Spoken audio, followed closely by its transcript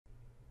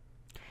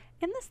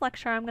In this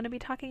lecture, I'm going to be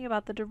talking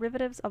about the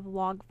derivatives of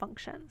log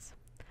functions.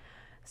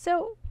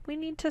 So we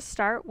need to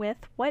start with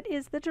what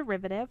is the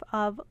derivative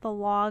of the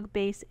log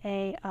base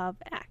a of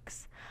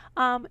x.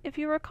 If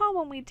you recall,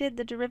 when we did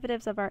the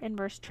derivatives of our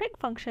inverse trig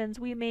functions,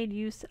 we made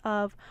use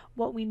of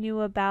what we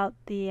knew about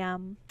the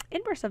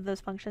inverse of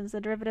those functions,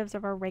 the derivatives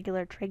of our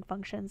regular trig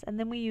functions, and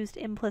then we used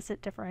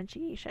implicit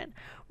differentiation.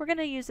 We're going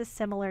to use a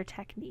similar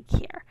technique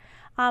here.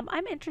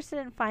 I'm interested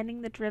in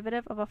finding the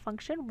derivative of a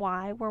function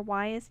y, where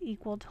y is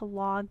equal to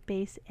log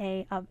base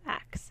a of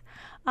x.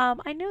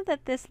 I know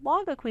that this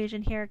log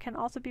equation here can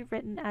also be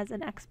written as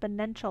an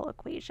exponential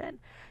equation.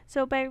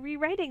 So by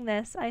rewriting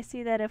this, I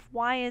see that if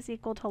y is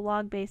equal to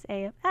log base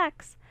a of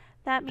x,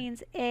 that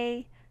means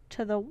a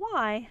to the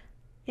y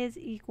is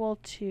equal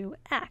to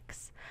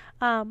x.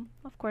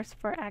 Of course,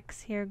 for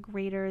x here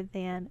greater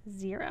than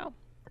 0.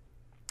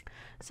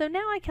 So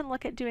now I can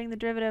look at doing the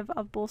derivative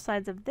of both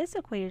sides of this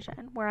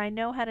equation, where I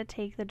know how to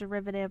take the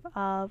derivative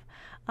of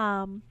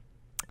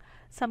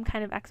some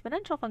kind of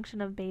exponential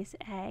function of base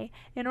a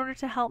in order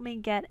to help me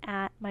get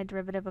at my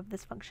derivative of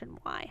this function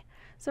y.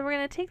 So we're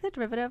going to take the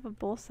derivative of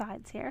both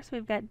sides here. So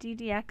we've got d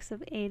dx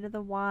of a to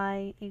the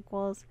y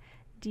equals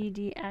d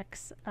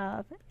dx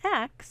of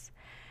x.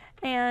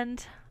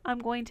 And I'm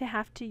going to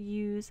have to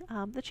use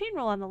the chain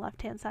rule on the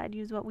left-hand side,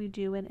 use what we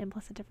do in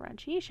implicit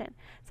differentiation.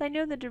 So I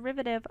know the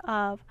derivative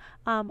of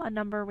a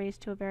number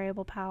raised to a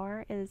variable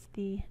power is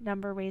the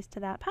number raised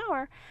to that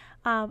power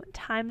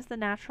times the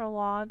natural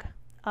log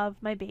of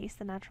my base,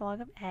 the natural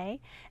log of a,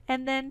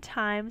 and then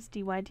times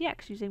dy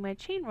dx. Using my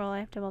chain rule, I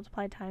have to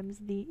multiply times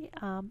the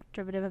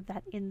derivative of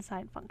that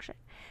inside function.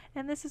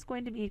 And this is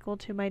going to be equal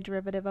to my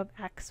derivative of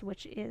x,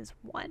 which is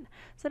 1.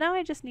 So now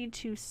I just need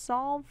to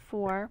solve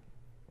for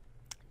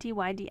dy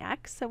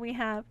dx. So we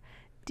have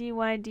dy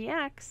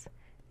dx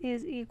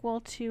is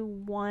equal to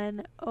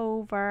 1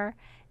 over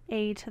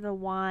a to the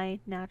y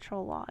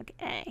natural log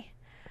a.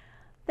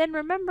 Then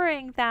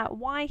remembering that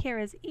y here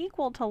is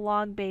equal to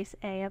log base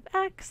a of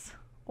x,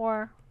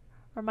 or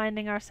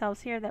reminding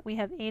ourselves here that we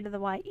have a to the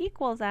y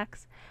equals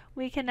x,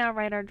 we can now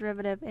write our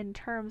derivative in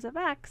terms of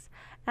x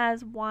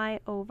as y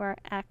over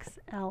x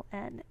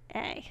ln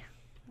a.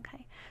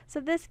 Okay, so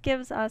this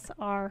gives us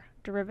our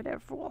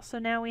derivative rule. So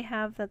now we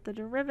have that the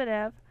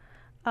derivative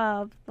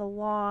of the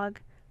log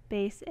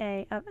base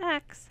a of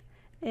x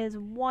is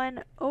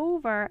 1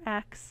 over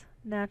x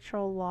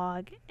natural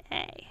log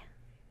a.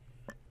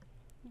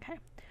 Okay,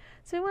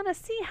 so we want to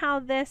see how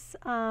this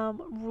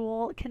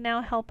rule can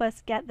now help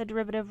us get the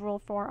derivative rule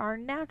for our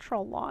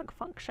natural log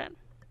function.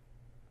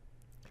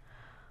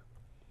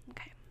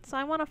 So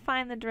I want to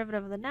find the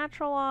derivative of the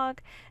natural log,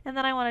 and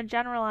then I want to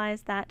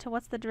generalize that to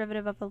what's the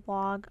derivative of the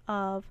log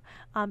of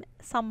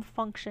some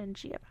function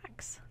g of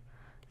x.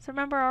 So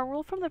remember, our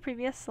rule from the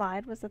previous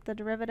slide was that the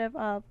derivative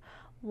of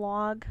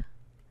log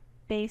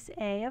base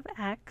a of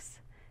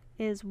x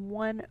is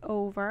 1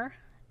 over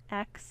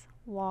x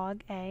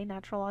log a,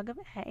 natural log of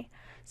a.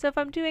 So if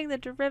I'm doing the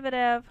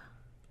derivative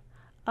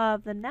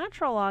of the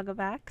natural log of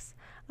x,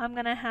 I'm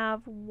going to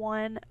have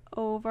 1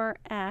 over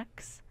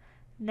x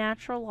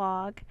natural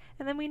log,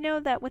 and then we know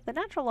that with the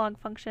natural log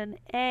function,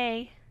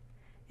 a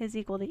is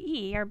equal to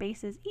e, our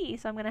base is e,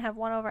 so I'm going to have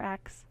 1 over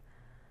x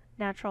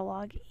natural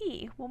log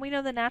e. Well, we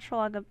know the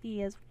natural log of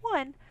e is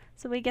 1,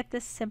 so we get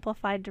this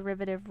simplified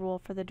derivative rule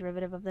for the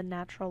derivative of the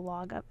natural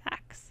log of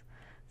x.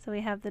 So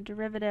we have the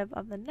derivative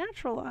of the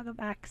natural log of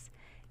x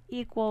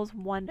equals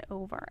 1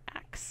 over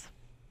x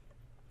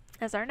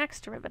as our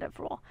next derivative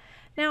rule.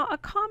 Now, a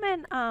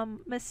common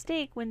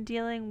mistake when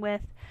dealing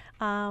with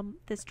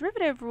this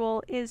derivative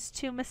rule is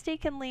to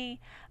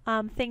mistakenly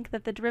think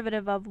that the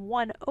derivative of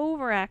 1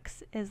 over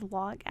x is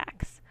log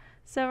x.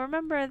 So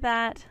remember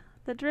that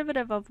the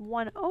derivative of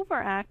 1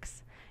 over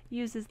x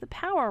uses the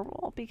power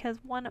rule, because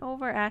 1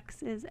 over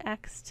x is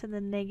x to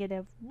the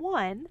negative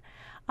 1.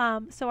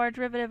 So our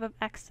derivative of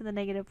x to the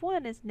negative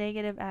 1 is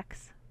negative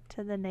x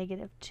to the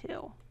negative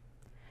 2.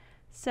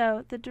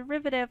 So the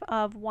derivative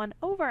of 1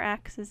 over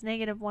x is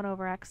negative 1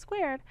 over x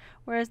squared,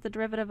 whereas the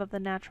derivative of the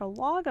natural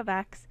log of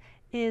x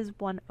is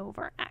 1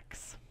 over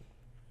x.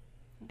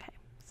 Okay,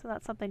 so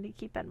that's something to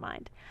keep in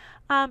mind.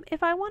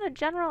 If I want to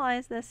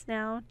generalize this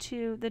now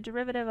to the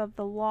derivative of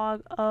the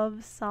log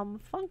of some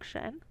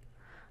function,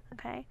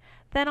 okay,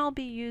 then I'll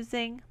be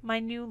using my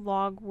new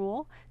log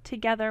rule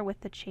together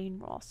with the chain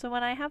rule. So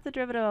when I have the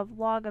derivative of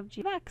log of g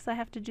of x, I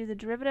have to do the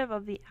derivative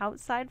of the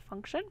outside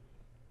function,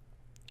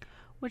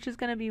 which is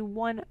going to be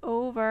 1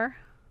 over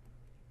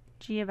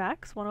g of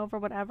x, 1 over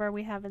whatever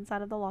we have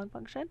inside of the log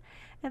function.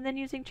 And then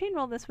using chain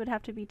rule, this would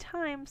have to be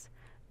times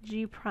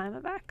g prime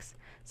of x.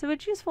 So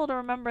it's useful to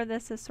remember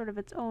this as sort of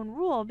its own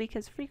rule,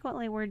 because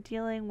frequently we're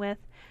dealing with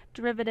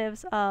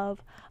derivatives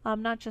of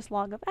not just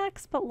log of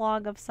x, but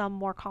log of some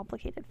more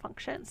complicated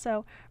function.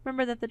 So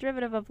remember that the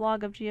derivative of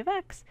log of g of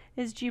x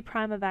is g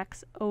prime of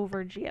x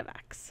over g of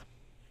x.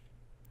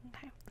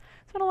 Okay.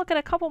 So I'm going to look at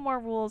a couple more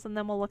rules, and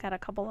then we'll look at a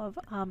couple of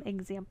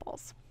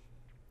examples.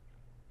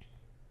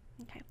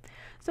 Okay,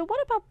 so what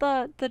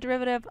about the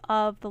derivative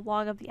of the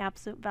log of the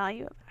absolute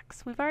value of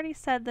x? We've already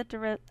said that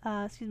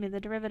the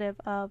derivative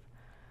of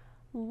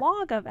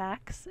log of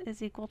x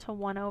is equal to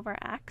 1 over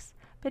x,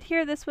 but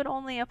here this would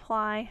only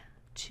apply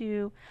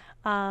to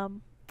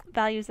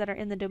values that are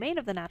in the domain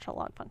of the natural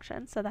log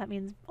function, so that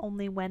means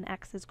only when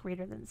x is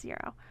greater than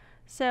 0.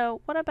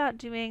 So what about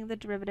doing the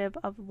derivative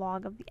of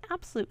log of the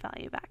absolute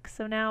value of x?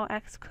 So now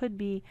x could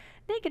be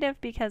negative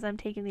because I'm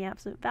taking the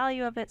absolute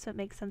value of it, so it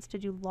makes sense to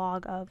do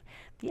log of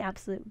the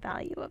absolute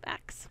value of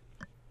x.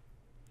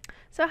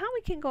 So how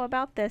we can go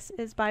about this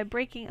is by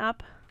breaking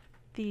up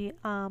the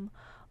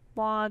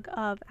log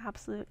of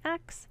absolute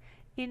x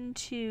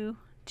into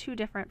two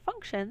different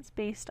functions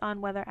based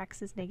on whether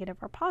x is negative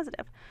or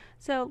positive.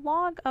 So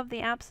log of the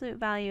absolute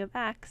value of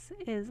x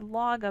is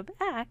log of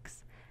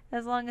x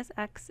as long as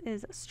x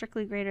is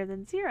strictly greater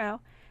than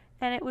 0,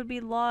 and it would be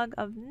log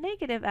of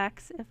negative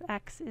x if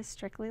x is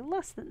strictly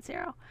less than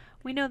 0.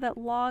 We know that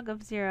log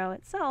of 0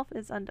 itself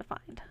is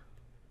undefined.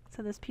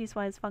 So this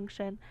piecewise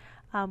function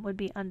would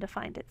be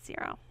undefined at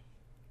 0.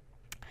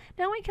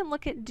 Now we can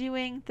look at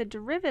doing the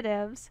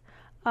derivatives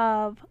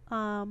of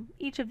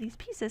each of these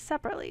pieces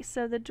separately.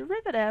 So the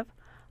derivative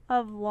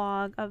of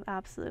log of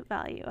absolute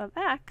value of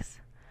x,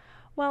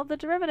 well, the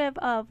derivative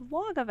of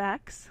log of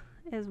x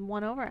is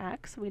 1 over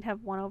x. So we'd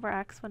have 1 over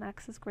x when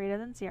x is greater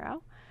than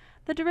 0.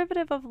 The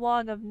derivative of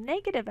log of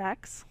negative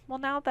x, well,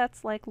 now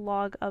that's like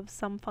log of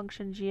some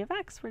function g of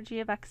x, where g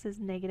of x is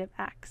negative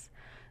x.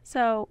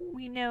 So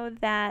we know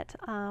that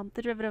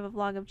the derivative of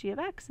log of g of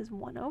x is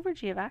 1 over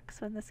g of x,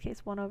 so in this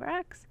case 1 over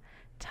x,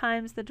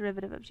 times the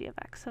derivative of g of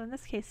x, so in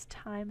this case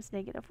times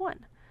negative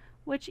 1,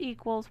 which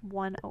equals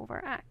 1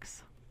 over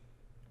x.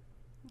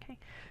 Okay,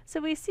 so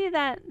we see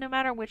that no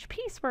matter which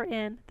piece we're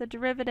in, the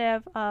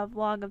derivative of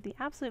log of the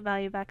absolute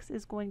value of x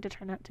is going to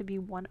turn out to be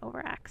 1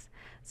 over x.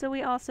 So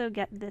we also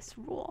get this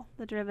rule.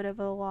 The derivative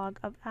of the log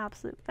of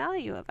absolute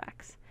value of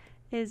x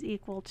is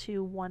equal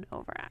to 1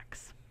 over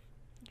x.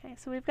 Okay,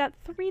 so we've got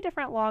three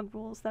different log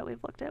rules that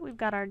we've looked at. We've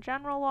got our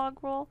general log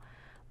rule,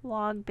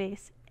 log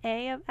base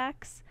a of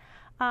x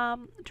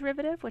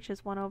derivative, which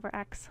is 1 over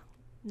x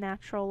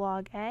natural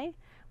log a.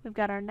 We've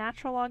got our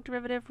natural log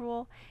derivative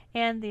rule,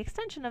 and the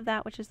extension of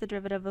that, which is the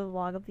derivative of the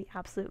log of the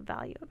absolute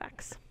value of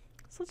x.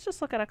 So let's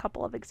just look at a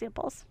couple of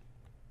examples.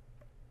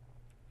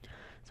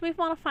 So we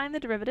want to find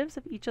the derivatives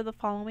of each of the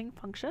following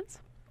functions.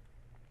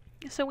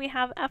 So we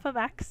have f of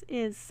x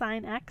is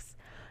sine x,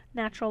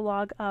 natural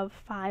log of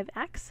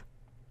 5x.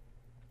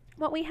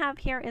 What we have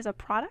here is a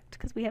product,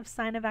 because we have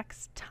sine of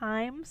x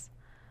times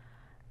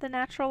the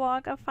natural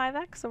log of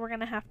 5x, so we're going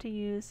to have to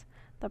use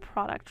the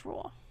product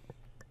rule.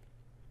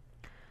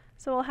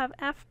 So we'll have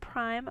f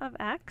prime of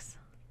x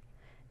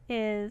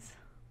is,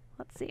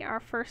 let's see, our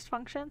first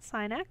function,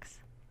 sine x,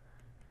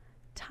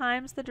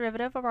 times the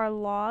derivative of our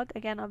log,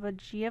 again, of a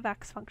g of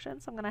x function.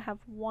 So I'm going to have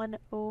 1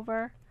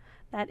 over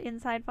that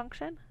inside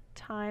function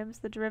times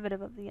the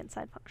derivative of the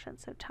inside function,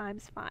 so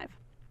times 5.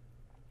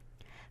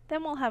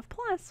 Then we'll have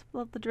plus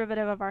the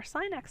derivative of our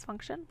sine x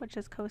function, which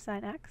is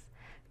cosine x,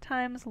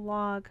 times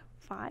log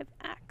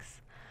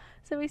 5x.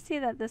 So we see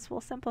that this will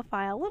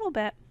simplify a little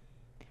bit,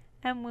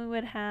 and we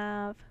would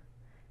have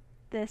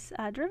this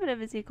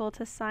derivative is equal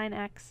to sine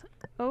x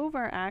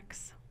over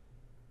x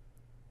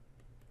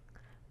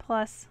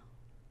plus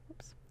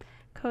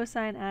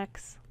cosine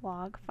x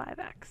log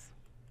 5x.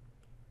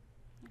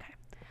 Okay,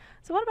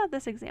 so what about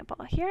this example?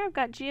 Here I've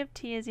got g of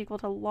t is equal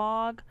to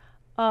log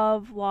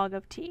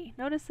of t.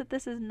 Notice that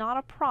this is not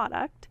a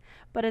product,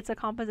 but it's a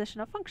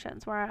composition of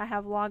functions where I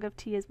have log of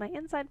t as my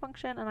inside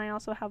function, and I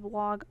also have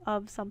log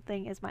of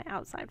something as my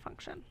outside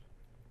function.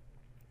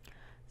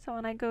 So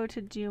when I go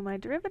to do my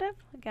derivative,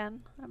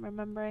 again, I'm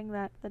remembering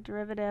that the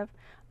derivative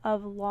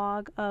of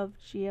log of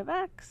g of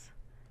x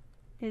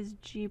is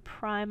g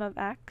prime of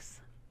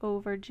x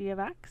over g of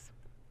x.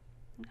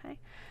 Okay,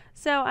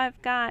 so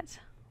I've got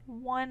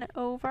 1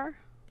 over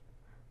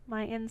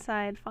my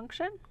inside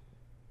function,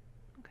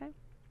 okay,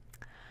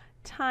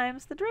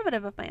 times the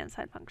derivative of my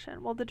inside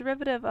function. Well, the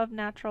derivative of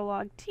natural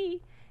log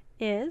t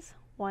is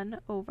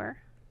 1 over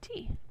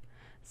t.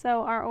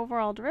 So our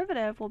overall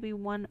derivative will be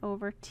 1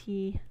 over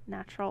t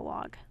natural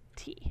log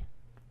t.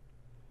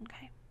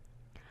 Okay.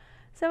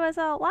 So as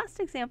a last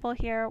example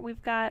here,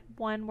 we've got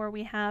one where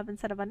we have,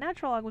 instead of a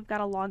natural log, we've got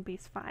a log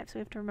base 5. So we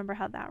have to remember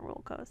how that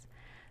rule goes.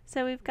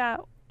 So we've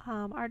got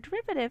our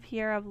derivative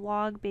here of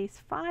log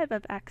base 5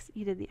 of x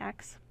e to the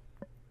x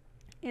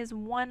is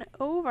 1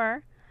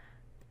 over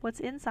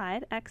what's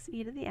inside, x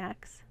e to the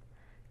x,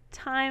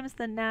 times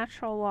the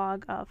natural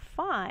log of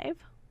 5,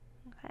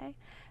 okay?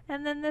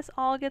 And then this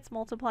all gets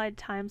multiplied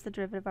times the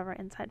derivative of our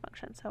inside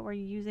function. So we're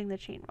using the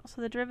chain rule.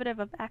 So the derivative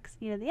of x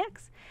e to the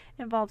x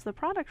involves the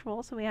product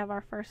rule. So we have our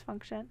first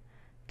function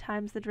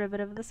times the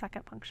derivative of the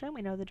second function.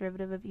 We know the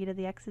derivative of e to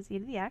the x is e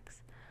to the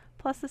x,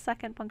 plus the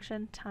second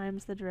function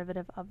times the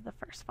derivative of the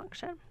first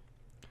function.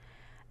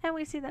 And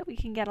we see that we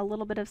can get a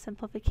little bit of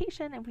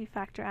simplification if we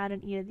factor out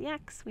an e to the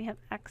x. We have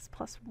x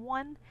plus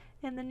 1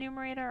 in the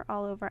numerator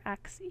all over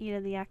x e to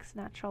the x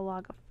natural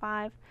log of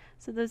 5.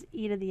 So those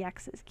e to the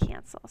x's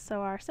cancel. So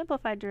our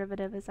simplified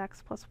derivative is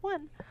x plus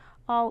 1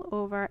 all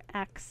over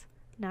x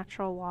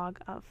natural log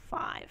of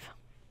 5.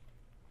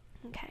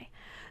 Okay,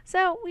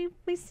 So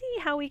we see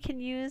how we can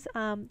use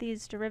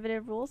these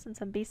derivative rules in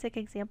some basic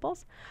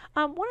examples.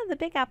 One of the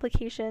big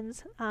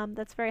applications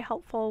that's very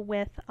helpful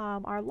with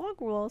our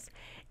log rules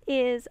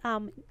is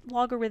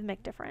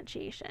logarithmic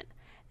differentiation.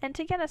 And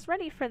to get us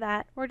ready for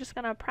that, we're just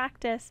going to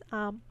practice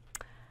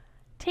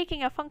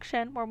taking a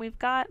function where we've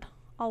got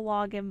a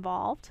log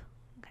involved.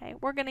 Okay,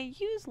 we're going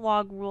to use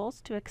log rules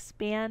to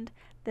expand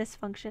this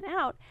function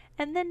out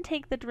and then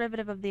take the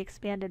derivative of the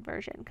expanded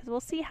version, because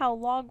we'll see how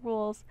log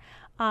rules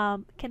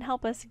can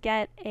help us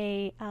get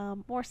a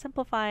more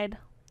simplified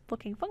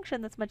looking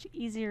function that's much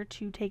easier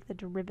to take the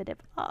derivative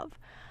of.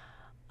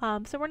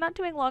 So we're not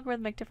doing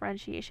logarithmic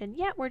differentiation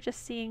yet, we're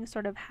just seeing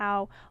sort of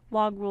how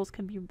log rules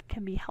can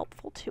be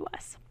helpful to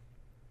us.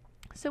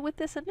 So with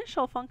this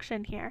initial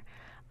function here,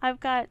 I've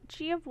got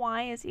g of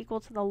y is equal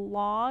to the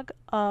log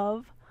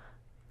of,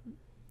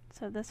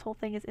 so this whole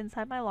thing is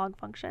inside my log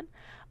function,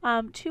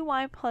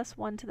 2y plus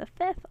 1 to the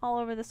fifth all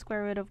over the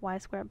square root of y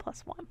squared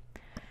plus 1.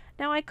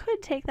 Now I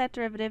could take that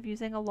derivative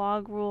using a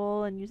log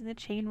rule and using the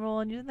chain rule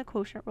and using the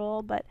quotient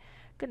rule, but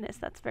goodness,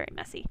 that's very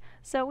messy.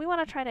 So we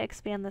want to try to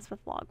expand this with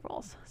log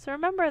rules. So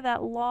remember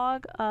that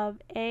log of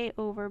a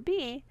over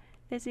b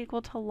is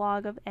equal to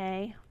log of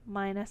a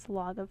minus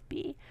log of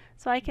b.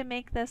 So I can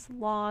make this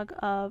log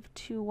of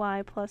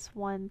 2y plus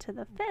 1 to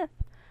the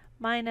fifth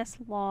minus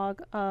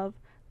log of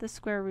the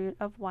square root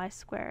of y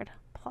squared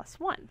plus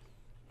 1.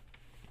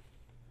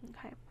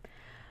 Okay.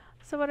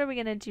 So what are we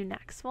going to do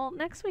next? Well,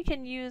 next we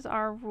can use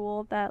our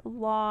rule that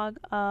log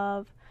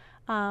of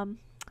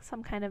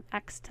some kind of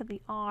x to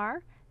the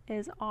r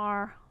is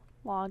r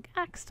log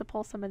x to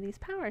pull some of these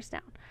powers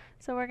down.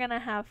 So we're going to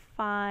have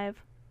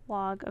 5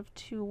 log of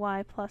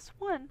 2y plus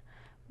 1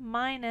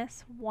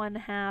 minus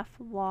 1/2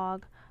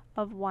 log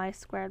of y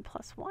squared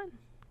plus 1.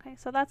 Okay,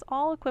 so that's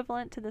all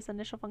equivalent to this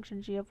initial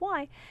function g of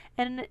y,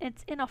 and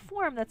it's in a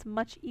form that's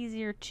much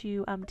easier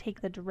to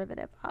take the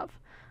derivative of.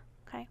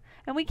 Okay,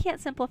 and we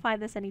can't simplify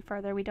this any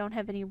further. We don't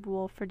have any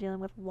rule for dealing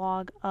with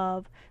log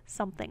of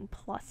something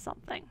plus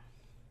something.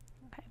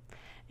 Okay,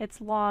 it's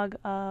log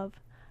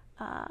of,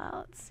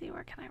 let's see,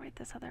 where can I write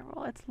this other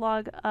rule? It's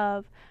log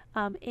of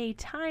a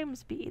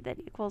times b that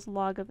equals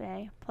log of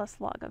a plus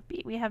log of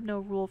b. We have no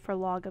rule for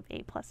log of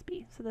a plus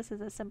b, so this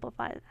is as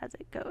simplified as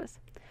it goes.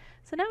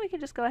 So now we can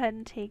just go ahead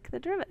and take the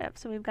derivative.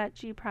 So we've got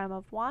g prime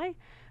of y,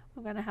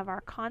 we're going to have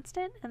our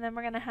constant, and then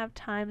we're going to have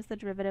times the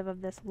derivative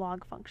of this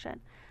log function.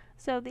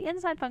 So the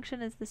inside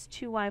function is this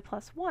 2y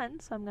plus 1,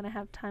 so I'm going to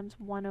have times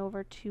 1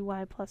 over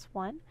 2y plus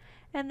 1,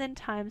 and then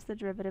times the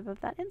derivative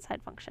of that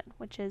inside function,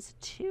 which is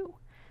 2.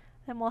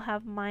 Then we'll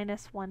have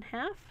minus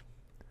 1/2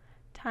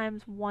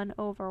 times 1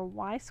 over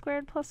y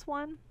squared plus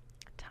 1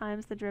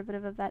 times the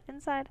derivative of that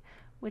inside,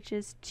 which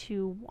is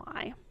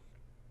 2y.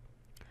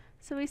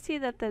 So we see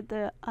that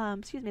the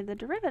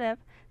derivative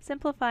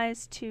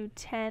simplifies to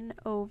 10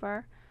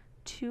 over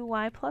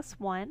 2y plus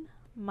 1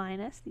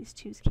 minus, these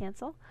 2's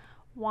cancel,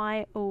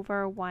 y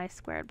over y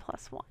squared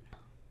plus 1.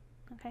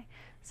 Okay,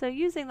 so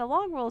using the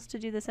log rules to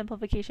do the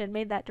simplification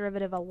made that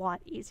derivative a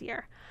lot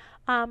easier.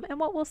 And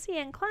what we'll see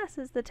in class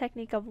is the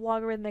technique of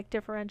logarithmic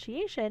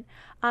differentiation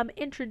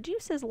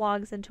introduces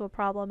logs into a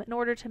problem in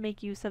order to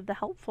make use of the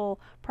helpful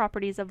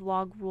properties of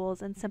log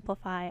rules and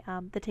simplify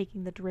the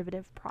taking the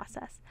derivative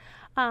process.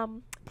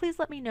 Please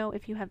let me know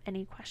if you have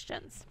any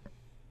questions.